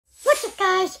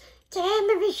guys, today I'm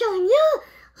going to be showing you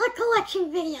a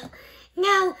collection video.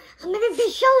 Now, I'm going to be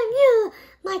showing you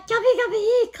my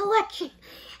WWE collection.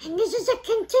 And this is a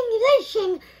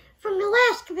continuation from the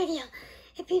last video.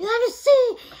 If you want to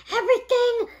see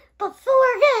everything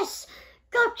before this,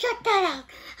 go check that out.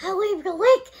 I'll leave the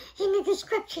link in the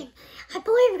description. I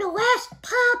believe the last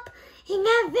pop in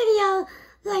that video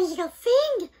was the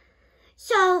Fiend.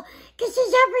 So, this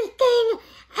is everything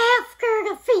after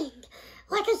the Fiend.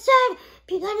 Like I said,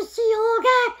 if you want to see all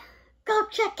that, go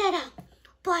check that out.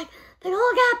 But with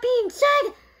all that being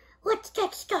said, let's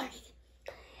get started.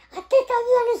 I think I'm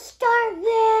going to start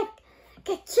with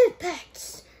the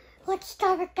 2-packs. Let's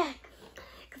start with that.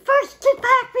 The first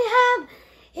 2-pack we have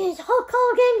is Hulk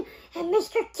Hogan and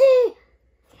Mr. T.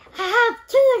 I have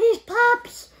 2 of these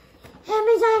pops,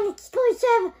 Amazon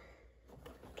exclusive.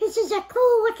 This is a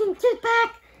cool looking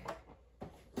 2-pack.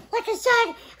 Like I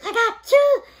said, I got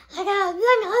 2. I got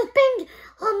one opened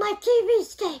on my TV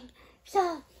stand.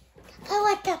 So, I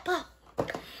like that pop.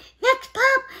 Next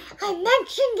pop, I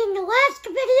mentioned in the last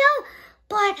video,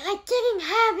 but I didn't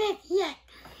have it yet.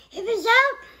 It was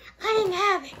out, I didn't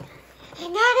have it.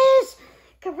 And that is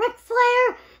the Ric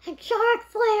Flair and Charlotte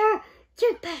Flair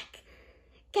 2-pack.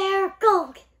 They're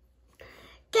gold.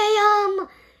 They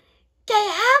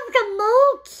have the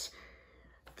molds,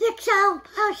 which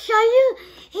I'll show you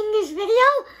in this video.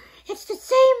 It's the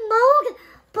same mold,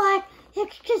 but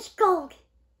it's just gold.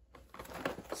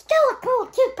 Still a cool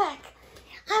 2-pack.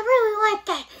 I really like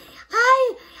that.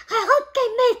 I hope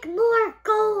they make more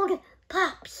gold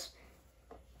pops.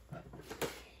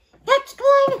 Next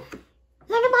one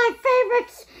of my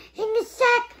favorites in the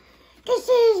set. This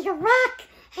is the Rock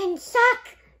and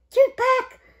Sock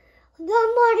 2-pack.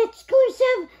 Walmart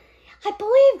exclusive. I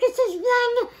believe this is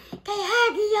when they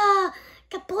had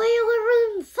the boiler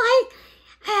room fight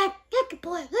at,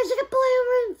 was it a boiler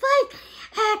room fight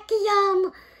at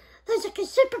the, was it the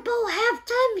Super Bowl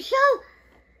halftime show?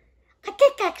 I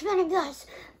think that's what it was.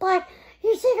 But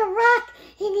you see the Rock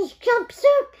in his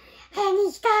jumpsuit and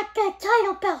he's got the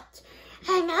title belt.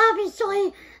 And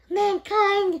obviously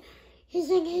Mankind is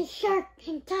in his shirt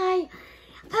and tie.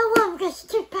 I love this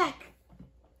 2-pack.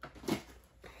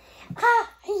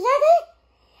 Is that it?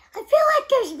 I feel like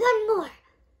there's one more.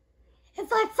 If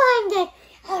I find it,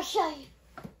 I'll show you.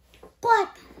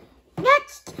 But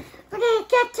next, we're going to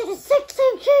get to the 6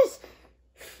 inches.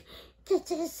 Get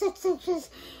to the 6 inches.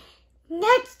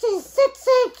 Next is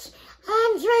 6-inch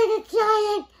Andre the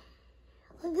Giant.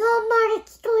 Walmart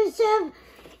exclusive.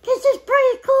 This is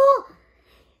pretty cool.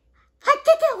 I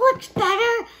think it looks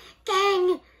better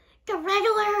than the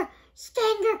regular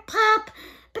standard pop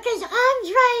because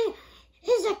Andre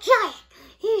is a giant.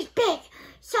 He's big.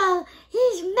 So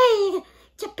he's made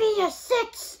to be a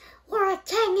 6 or a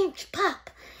 10-inch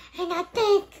pop. And I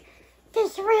think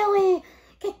this really,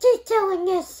 the detail in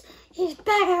this is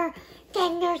better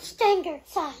than their standard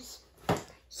size.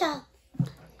 So,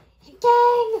 and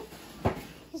then,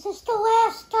 is this the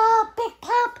last big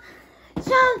pop?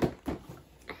 So,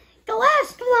 the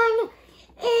last one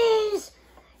is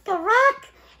The Rock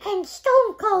and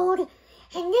Stone Cold.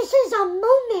 And this is a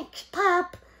Moments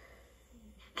pop.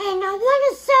 And I want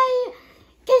to say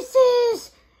this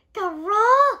is the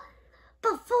Raw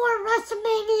before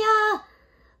WrestleMania,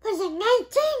 was it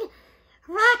 19?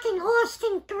 Rock and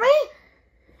Austin 3?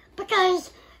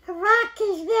 Because Rock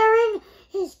is wearing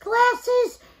his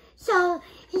glasses, so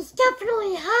he's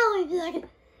definitely Hollywood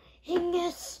in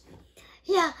this.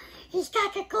 Yeah, he's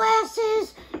got the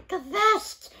glasses, the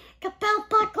vest, the belt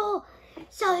buckle,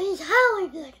 so he's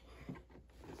Hollywood.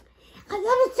 I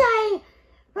want to say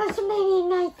WrestleMania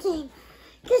 19.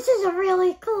 This is a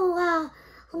really cool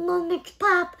Moments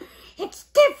pop. It's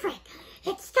different.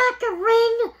 It's got the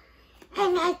ring,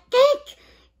 and I think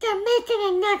they're making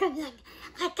another one.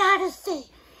 I gotta see.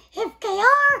 If they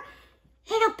are,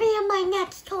 it'll be in my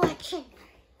next collection.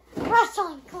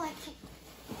 Wrestling collection.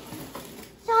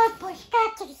 So I push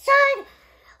that to the side.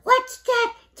 Let's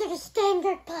get to the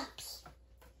standard pops.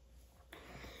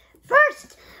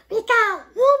 First, we got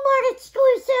Walmart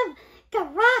exclusive, The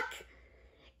Rock.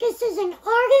 This is an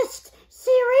artist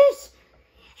series.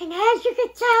 And as you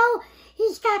can tell,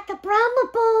 he's got the Brahma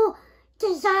Bull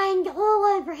designed all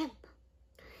over him.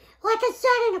 Like I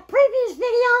said in a previous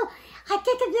video, I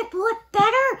think it would look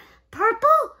better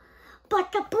purple,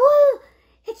 but the blue,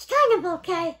 it's kind of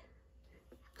okay.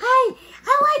 I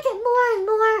like it more and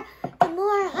more the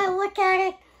more I look at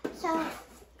it, so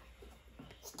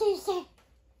it's decent.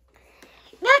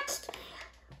 Next,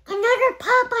 another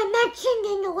pop I mentioned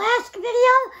in the last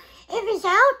video, it was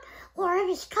out, or it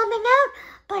was coming out,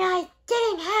 but I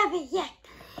didn't have it yet.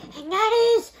 And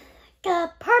that is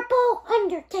the Purple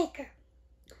Undertaker.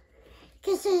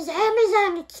 This is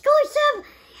Amazon exclusive,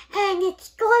 and it's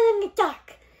glow in the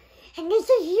dark. And this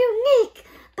is unique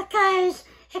because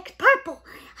it's purple.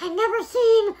 I never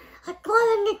seen a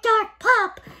glow in the dark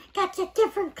pop that's a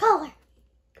different color.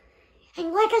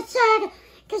 And like I said,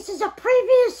 this is a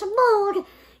previous mold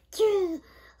to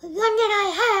the one that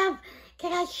I have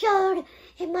that I showed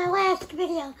in my last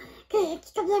video.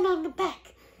 It's the one on the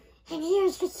back. And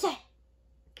here's the set.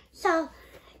 So,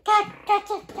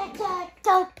 that's a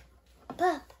dope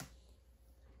pop.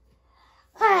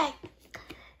 Alright.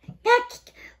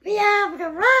 Next, we have The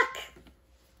Rock.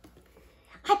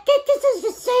 I think this is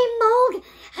the same mold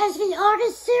as the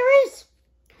Artist series.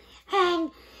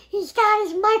 And he's got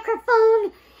his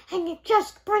microphone and the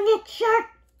Just Bring It shirt.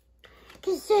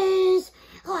 This is,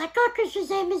 I thought this was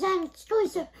Amazon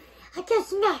exclusive. I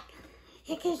guess not.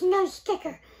 There's no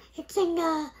sticker. It's in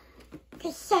the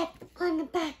set on the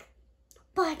back.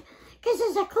 But this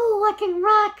is a cool looking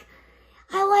rock.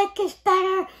 I like this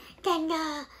better than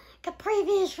the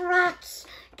previous rocks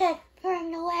that were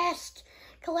in the last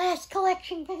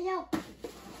collection video.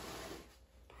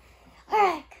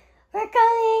 Alright, we're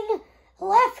going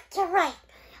left to right.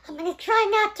 I'm going to try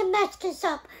not to mess this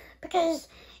up because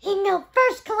in the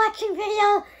first collection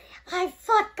video, I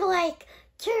fucked like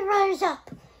 2 rows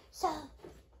up. So,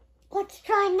 let's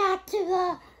try not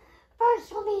to,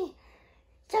 first let me,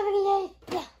 78,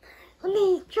 yeah. Let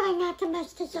me try not to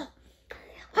mess this up.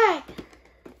 Alright,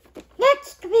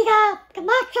 next we got the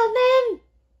Macho Man.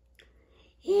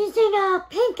 He's in a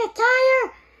pink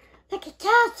attire with the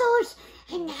tassels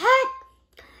and the hat.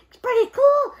 It's pretty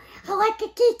cool. I like the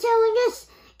detail in this,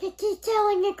 the detail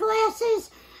in the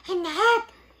glasses and the hat.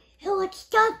 It looks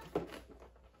dope.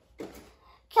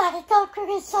 Gotta go through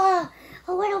this a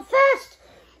little fast.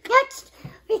 Next,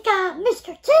 we got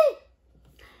Mr. T.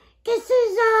 This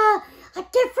is a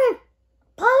different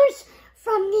pose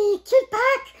from the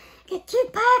 2-pack. The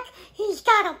 2-pack, he's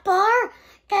got a bar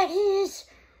that he's,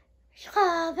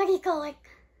 what do you call it?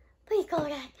 What do you call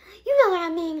that? You know what I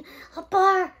mean. A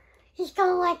bar, he's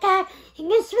going like that. In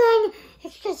this one,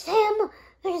 it's just him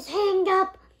with his hand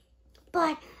up.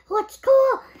 But it looks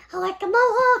cool. I like the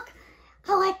mohawk.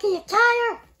 I like the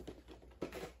attire.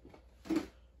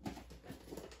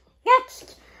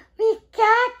 Next, we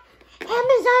got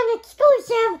Amazon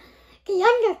exclusive, The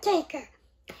Undertaker.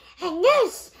 And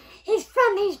this is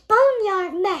from his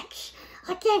Boneyard match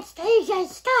against AJ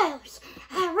Styles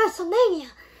at WrestleMania.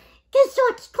 This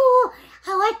looks cool.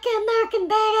 I like the American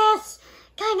Badass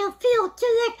kind of feel to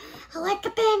it. I like the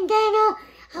bandana.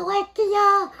 I like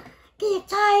the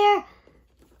attire.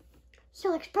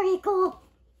 So it's pretty cool.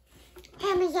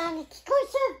 Amazon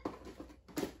exclusive.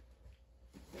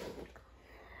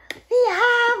 We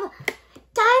have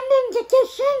Diamond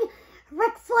Edition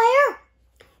Ric Flair.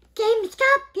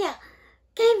 GameStop, yeah.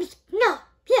 GameStop.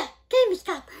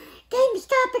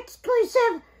 GameStop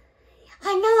exclusive.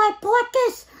 I know I bought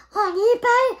this on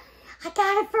eBay. I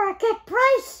got it for a good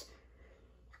price.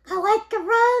 I like the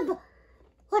robe.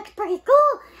 Looks pretty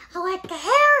cool. I like the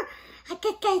hair. I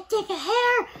think they did the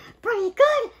hair pretty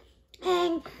good.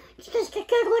 And it's just a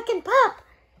good looking pop.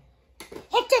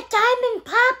 It's a diamond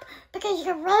pop because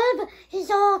the robe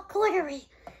is all glittery.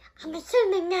 I'm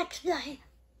assuming that's right.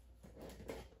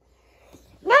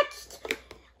 Next,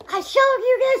 I showed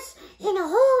you this in a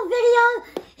whole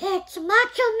video. It's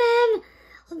Macho Man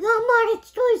Walmart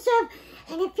exclusive.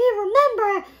 And if you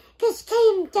remember, this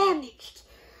came damaged.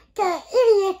 The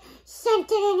idiot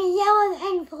sent it in a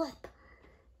yellow envelope.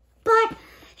 But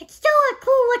it's still a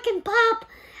cool looking pop.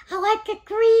 I like the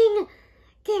green,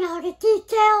 the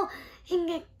detail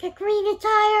in the green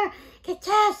attire, the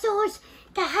tassels,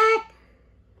 the hat.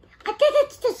 I think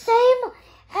it's the same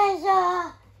as,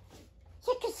 is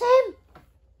it the same?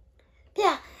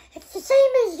 Yeah, it's the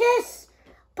same as this,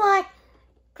 but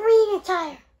green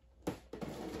attire.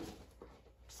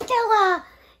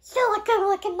 Still a good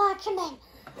looking Macho Man.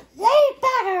 Way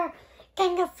better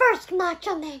than the first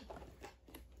Macho Man.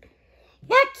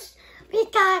 Next, we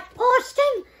got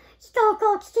Austin, Stone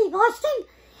Cold Steve Austin,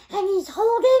 and he's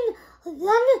holding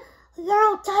one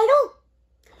world title.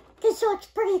 This looks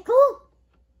pretty cool.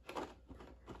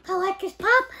 I like this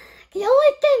pop. The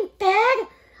only thing bad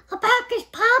about this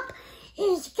pop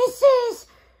is this is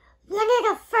one of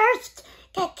the first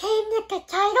that came with the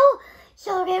title,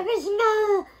 so there is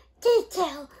no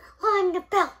detail on the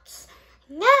belts.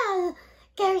 Now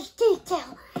there's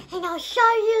detail, and I'll show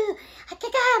you. I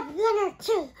think I have one or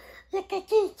two with the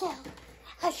detail.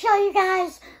 I'll show you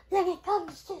guys when it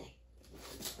comes to it.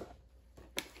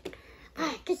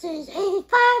 Alright, this is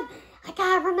 85. I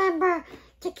gotta remember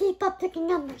to keep up with the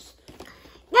numbers.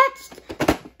 Next,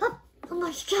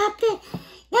 almost dropped it.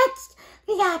 Next,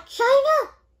 we got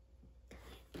China.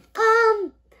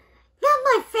 Not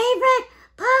my favorite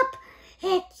pop.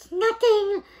 It's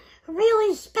nothing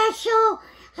really special.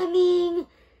 I mean,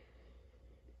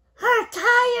 her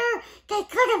attire, they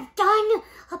could have done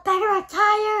a better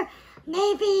attire.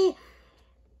 Maybe,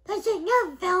 was it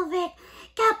not velvet?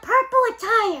 Got purple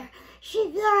attire she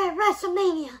wore at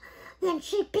WrestleMania. Then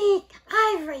she beat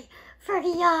Ivory for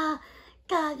the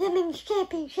women's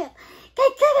championship. They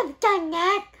could have done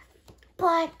that,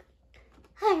 but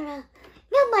I don't know.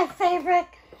 Not my favorite,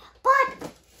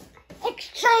 but it's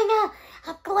China.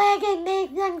 I'm glad they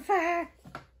made one for her.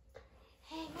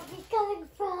 And we're going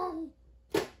from...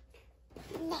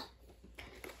 No.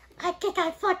 I think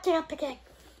I fucked it up again.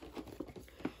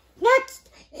 Next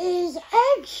is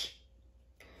Edge.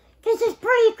 This is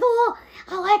pretty cool.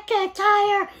 I like the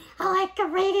attire. I like the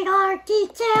rated R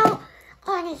detail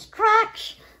on his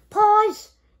crotch,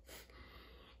 paws.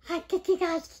 I think you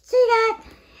guys can see that.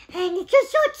 And it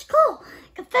just looks cool.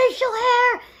 The facial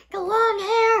hair, the long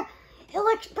hair, it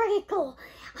looks pretty cool.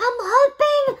 I'm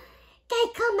hoping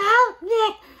they come out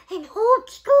with an old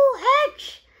school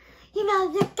Edge. You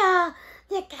know, the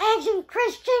Edge and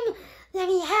Christian, that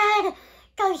he had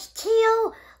those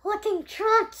teal looking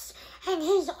trunks and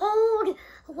his old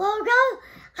logo.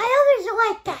 I always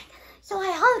liked that. So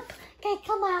I hope they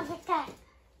come out with that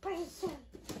pretty soon.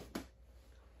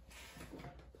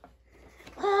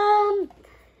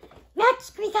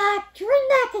 Next we got Drew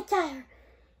McIntyre.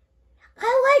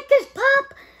 I like this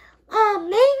pop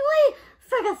mainly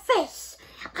for the face.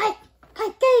 I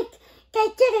think they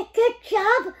did a good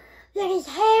job with his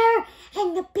hair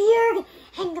and the beard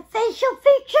and the facial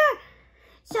feature.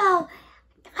 So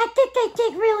I think they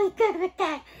did really good with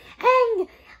that. And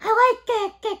I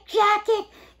like the jacket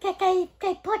that they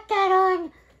put that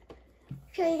on.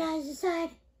 Show you guys the side.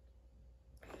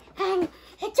 And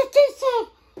it's a decent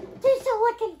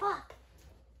looking pop.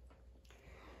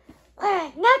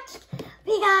 Alright, next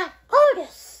we got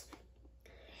Otis.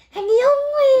 And the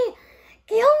only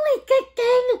good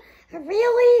thing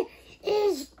really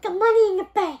is the Money in the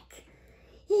Bank.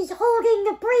 He's holding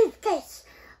the briefcase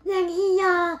when he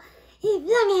won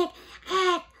it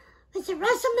at, was it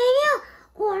WrestleMania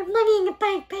or Money in the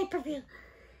Bank pay-per-view?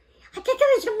 I think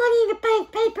it was the Money in the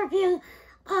Bank pay-per-view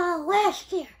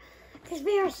last year, because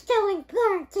we were still in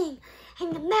quarantine,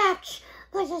 and the match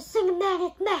was a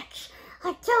cinematic match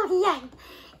until the end.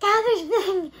 That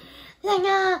was when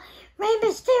Rey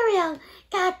Mysterio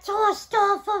got tossed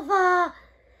off of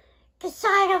the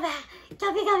side of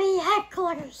WWE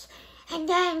headquarters, and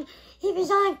then he was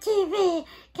on TV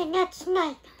the next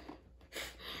night.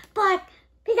 But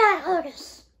we got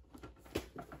Otis.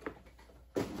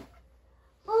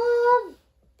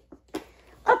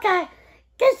 Okay,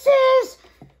 this is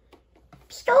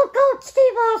Stone Cold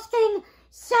Steve Austin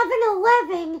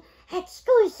 7-Eleven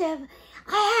exclusive.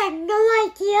 I had no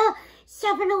idea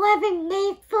 7-Eleven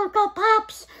made Funko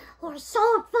Pops or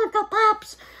sold Funko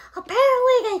Pops.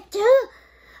 Apparently they do,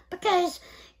 because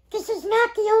this is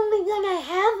not the only one I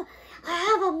have. I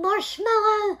have a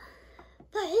marshmallow,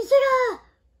 but is it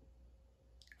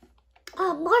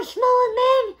a Marshmallow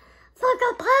Man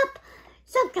Funko Pop?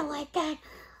 Something like that.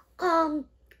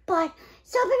 But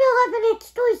 7-Eleven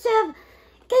exclusive.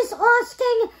 This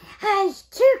Austin has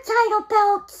 2 title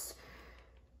belts.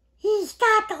 He's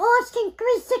got the Austin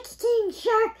 316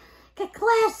 shirt, the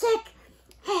classic,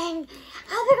 and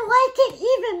I would like it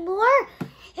even more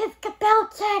if the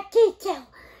belts had detail,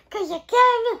 because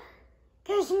again,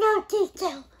 there's no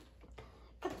detail.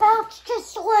 The belts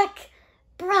just look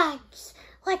bronze,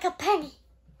 like a penny.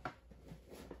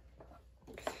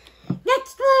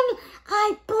 Next one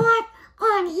I bought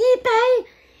on eBay,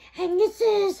 and this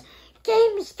is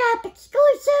GameStop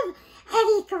exclusive,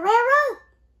 Eddie Guerrero.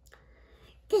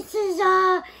 This is,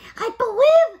 I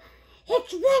believe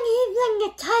it's when he won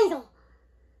the title.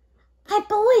 I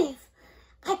believe.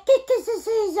 I think this is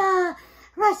his,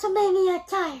 WrestleMania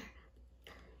attire.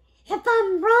 If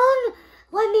I'm wrong,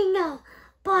 let me know.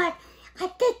 But I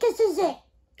think this is it.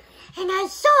 And I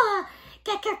saw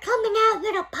that they're coming out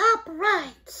with a Pop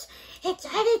Rides. It's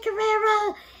Eddie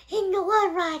Guerrero in the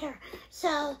Low Rider.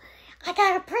 So I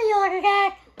gotta pre-order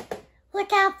that.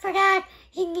 Look out for that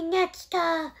in the next,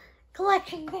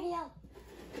 collection video.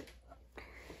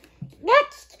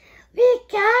 Next, we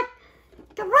got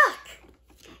The Rock.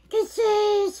 This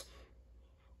is,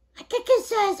 I think it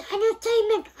says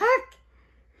Entertainment Earth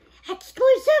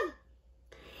exclusive.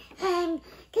 And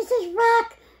this is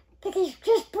Rock with his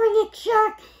Just Bring It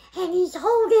shirt, and he's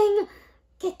holding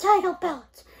the title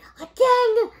belt.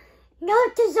 Again, no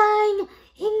design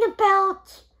in the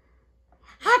belt.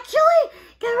 Actually,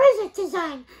 there is a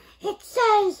design. It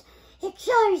shows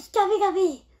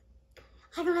WWE.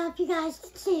 I don't know if you guys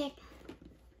can see it,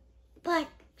 but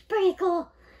it's pretty cool.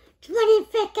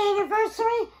 25th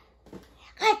anniversary.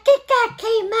 I think that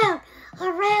came out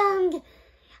around,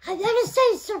 I'm gonna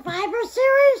say Survivor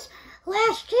Series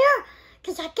last year,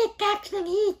 because I think that's when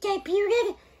he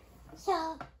debuted.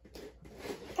 So,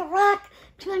 The Rock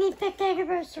 25th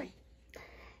anniversary.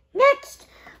 Next,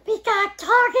 we got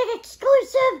Target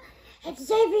exclusive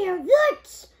Xavier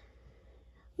Woods.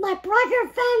 My brother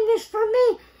found this for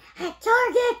me at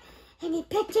Target, and he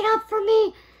picked it up for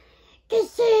me.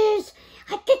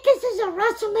 I think this is a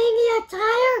WrestleMania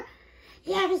attire.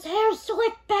 He had his hair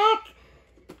slicked back.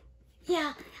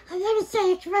 Yeah, I'm gonna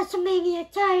say it's WrestleMania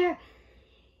attire.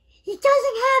 He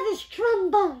doesn't have his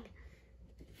trombone.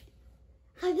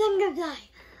 I'm gonna die,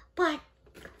 but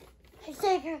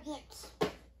Xavier Woods.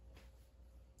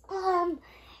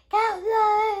 That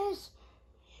was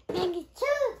 92.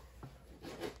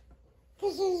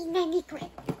 This is 93.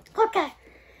 Okay.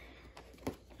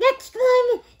 Next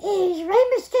one is Rey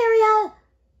Mysterio.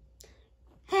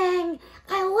 And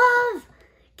I love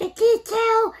the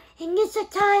detail in this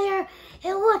attire.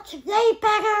 It looks way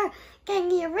better than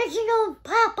the original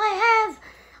pop I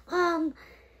have.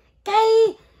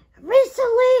 They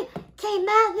recently came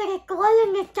out with a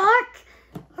glow-in-the-dark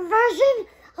version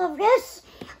of this.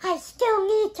 I still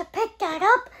need to pick that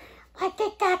up. I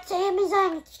think that's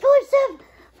Amazon exclusive,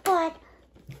 but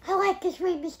I like this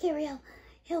Rey Mysterio.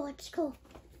 It looks cool.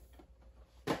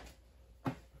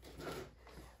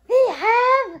 We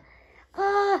have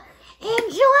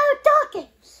Angelo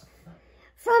Dawkins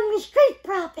from the Street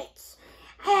Profits.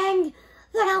 And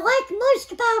what I like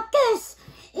most about this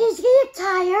is the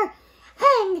attire,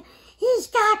 and he's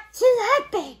got 2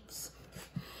 headbands.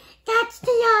 That's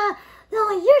though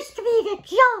it used to be the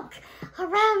joke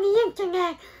around the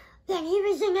internet when he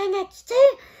was in NXT,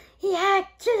 he had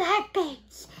 2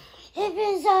 headbands. He had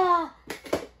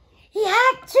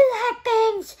 2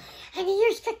 headbands, and he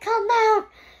used to come out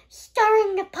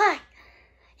stirring the pot.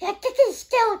 I think he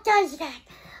still does that,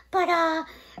 but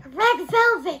Red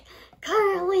Velvet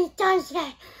currently does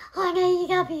that on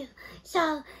AEW.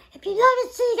 So if you want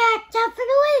to see that,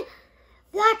 definitely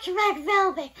watch Red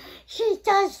Velvet. She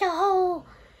does the whole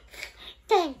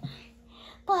thing.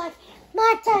 But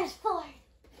Montez Ford.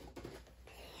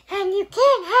 And you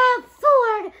can't have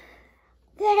Ford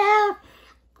without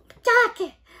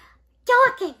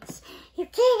Dawkins. You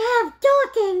can't have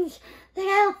Dawkins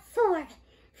without Ford.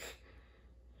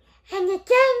 And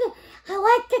again, I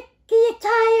like the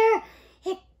attire.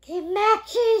 It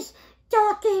matches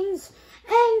Dawkins,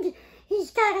 and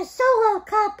he's got a solo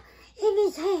cup in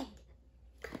his hand.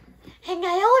 And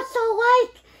I also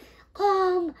like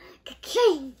the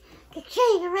chain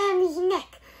around his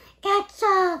neck.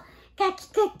 That's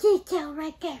good detail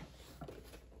right there.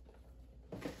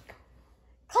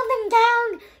 Coming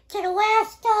down to the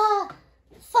last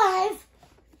 5.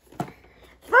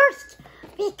 First,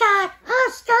 we got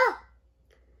Asuka.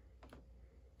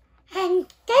 And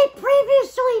they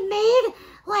previously made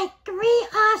like 3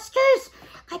 Oscars.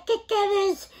 I think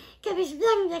there was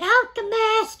one without the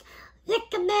mask, with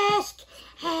the mask,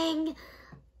 and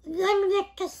one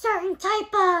with a certain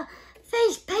type of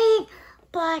face paint.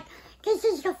 But this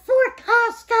is the 4th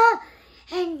Asuka,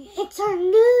 and it's her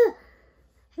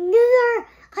newer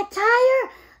attire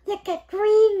with the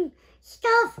green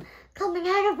stuff coming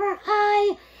out of her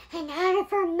eye and out of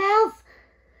her mouth.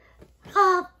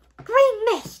 Green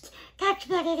mist, that's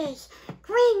what it is.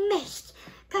 Green mist,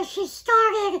 because she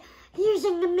started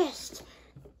using the mist.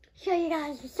 Show you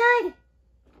guys the side.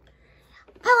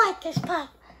 I like this pop.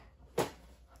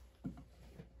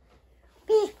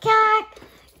 We've got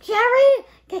Jerry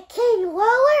the King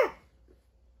Lawler,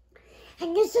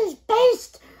 and this is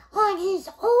based on his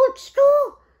old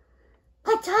school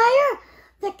attire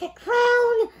with the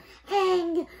crown,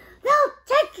 and well,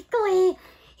 technically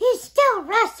he still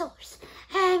wrestles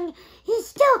and he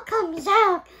still comes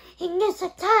out in this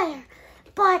attire,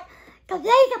 but the way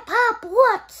the pop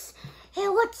looks, it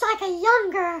looks like a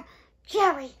younger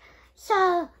Jerry. So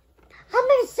I'm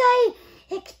gonna say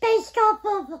it's based off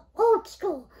of old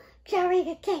school Jerry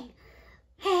the King,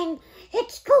 and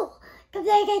it's cool the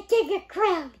way they did the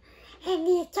crown and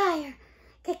the attire,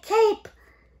 the cape.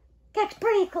 That's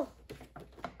pretty cool.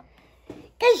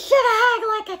 They should have had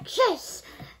like a chase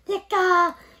with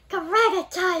the red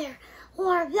attire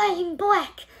or red and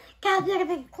black. That would have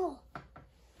been cool.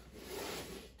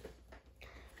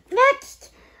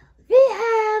 Next, we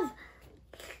have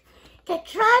the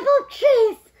Tribal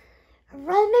Chief,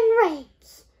 Roman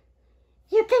Reigns.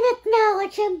 You can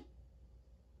acknowledge him.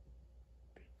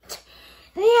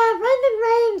 we have Roman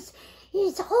Reigns.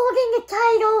 He's holding the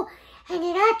title, and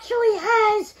it actually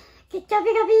has the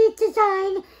WWE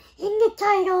design in the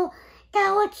title.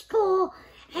 That looks cool.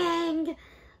 And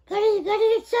what did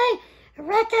it say?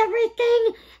 Wreck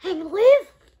everything and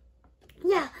live?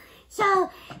 Yeah. So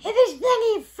it was when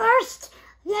he first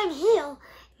went heel.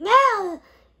 Now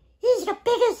he's the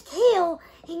biggest heel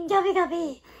in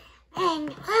WWE.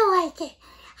 And I like it.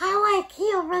 I like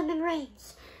heel Roman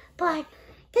Reigns. But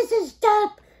this is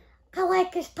dope. I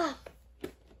like his pop.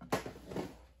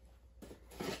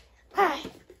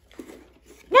 Alright.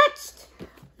 Next,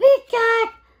 we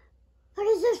got, what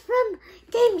is this from?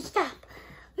 GameStop.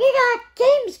 We got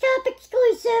GameStop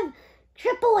exclusive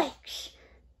Triple H.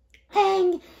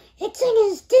 And it's in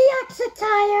his DX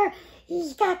attire.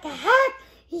 He's got the hat.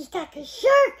 He's got the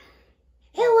shirt.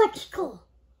 It looks cool.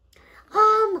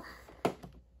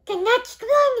 The next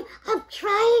one I'm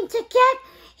trying to get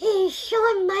is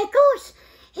Shawn Michaels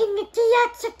in the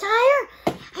DX attire.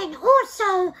 And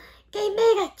also, they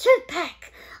made a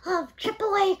 2-pack of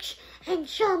Triple H and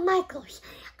Shawn Michaels.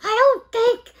 I don't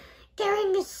think they're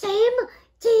in the same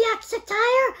DX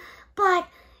attire, but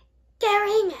they're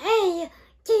in a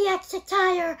DX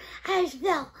attire as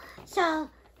well. So,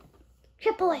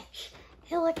 Triple H,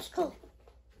 it looks cool.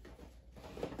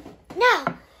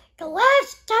 Now, the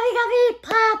last WWE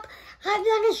pop I'm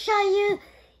going to show you,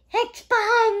 it's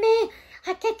behind me.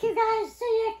 I think you guys see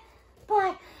it,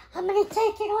 but I'm going to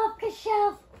take it off the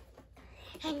shelf.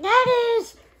 And that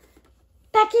is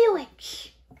Becky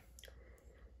Lynch.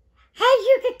 As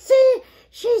you can see,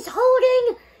 she's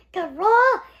holding the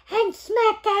Raw and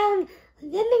SmackDown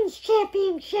Women's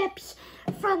Championships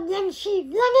from when she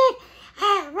won it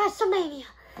at WrestleMania.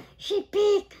 She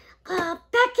beat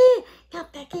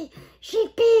she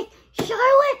beat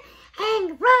Charlotte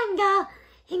and Ronda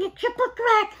in a triple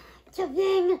threat to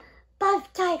win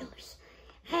both titles.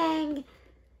 And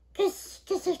this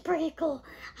is pretty cool.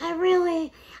 I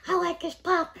like this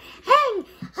pop. And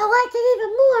I like it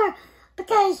even more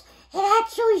because it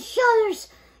actually shows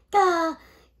the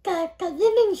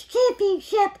Women's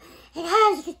Championship. It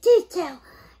has the detail.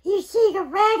 You see the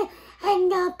red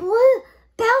and the blue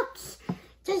belts.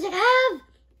 Does it have?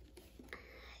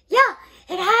 Yeah,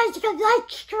 it has the light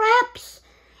straps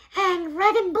and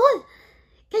red and blue.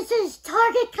 This is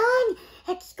Target Con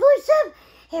exclusive.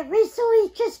 It recently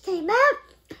just came out.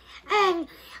 And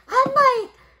I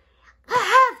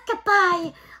have to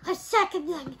buy a second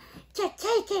one to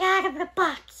take it out of the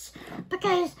box.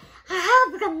 Because I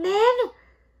have the man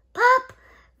pop,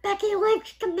 Becky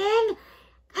Lynch the man.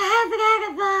 I have it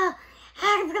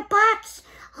out of the box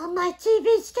on my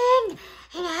TV stand,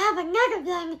 and I have another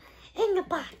one in the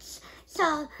box.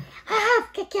 So I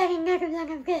have to get another one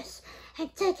of this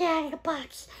and take it out of the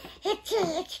box.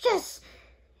 It's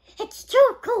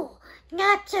too cool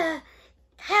not to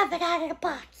have it out of the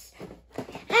box.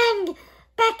 And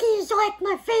Becky is like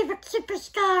my favorite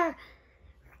superstar,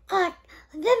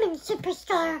 women's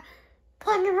superstar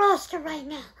on the roster right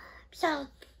now. So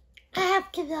I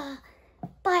have to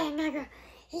buy another.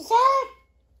 I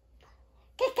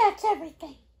think that's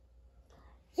everything.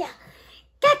 Yeah,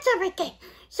 that's everything.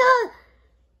 So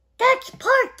that's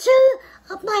part 2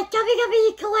 of my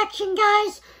WWE collection,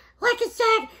 guys. Like I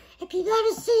said, if you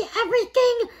want to see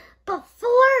everything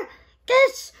before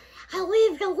this, I'll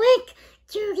leave the link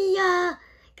to the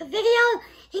video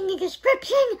in the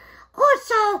description.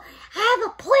 Also, I have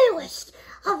a playlist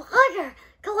of other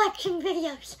collection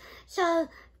videos, so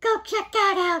go check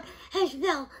that out as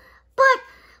well. But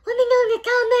let me know in the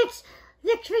comments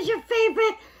which was your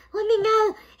favorite. Let me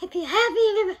know if you have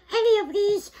any of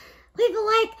these. Leave a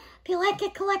like if you like a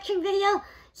collection video.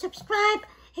 Subscribe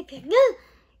if you're new.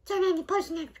 Turn on your post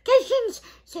notifications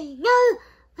so you know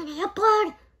when I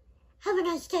upload. Have a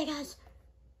nice day, guys.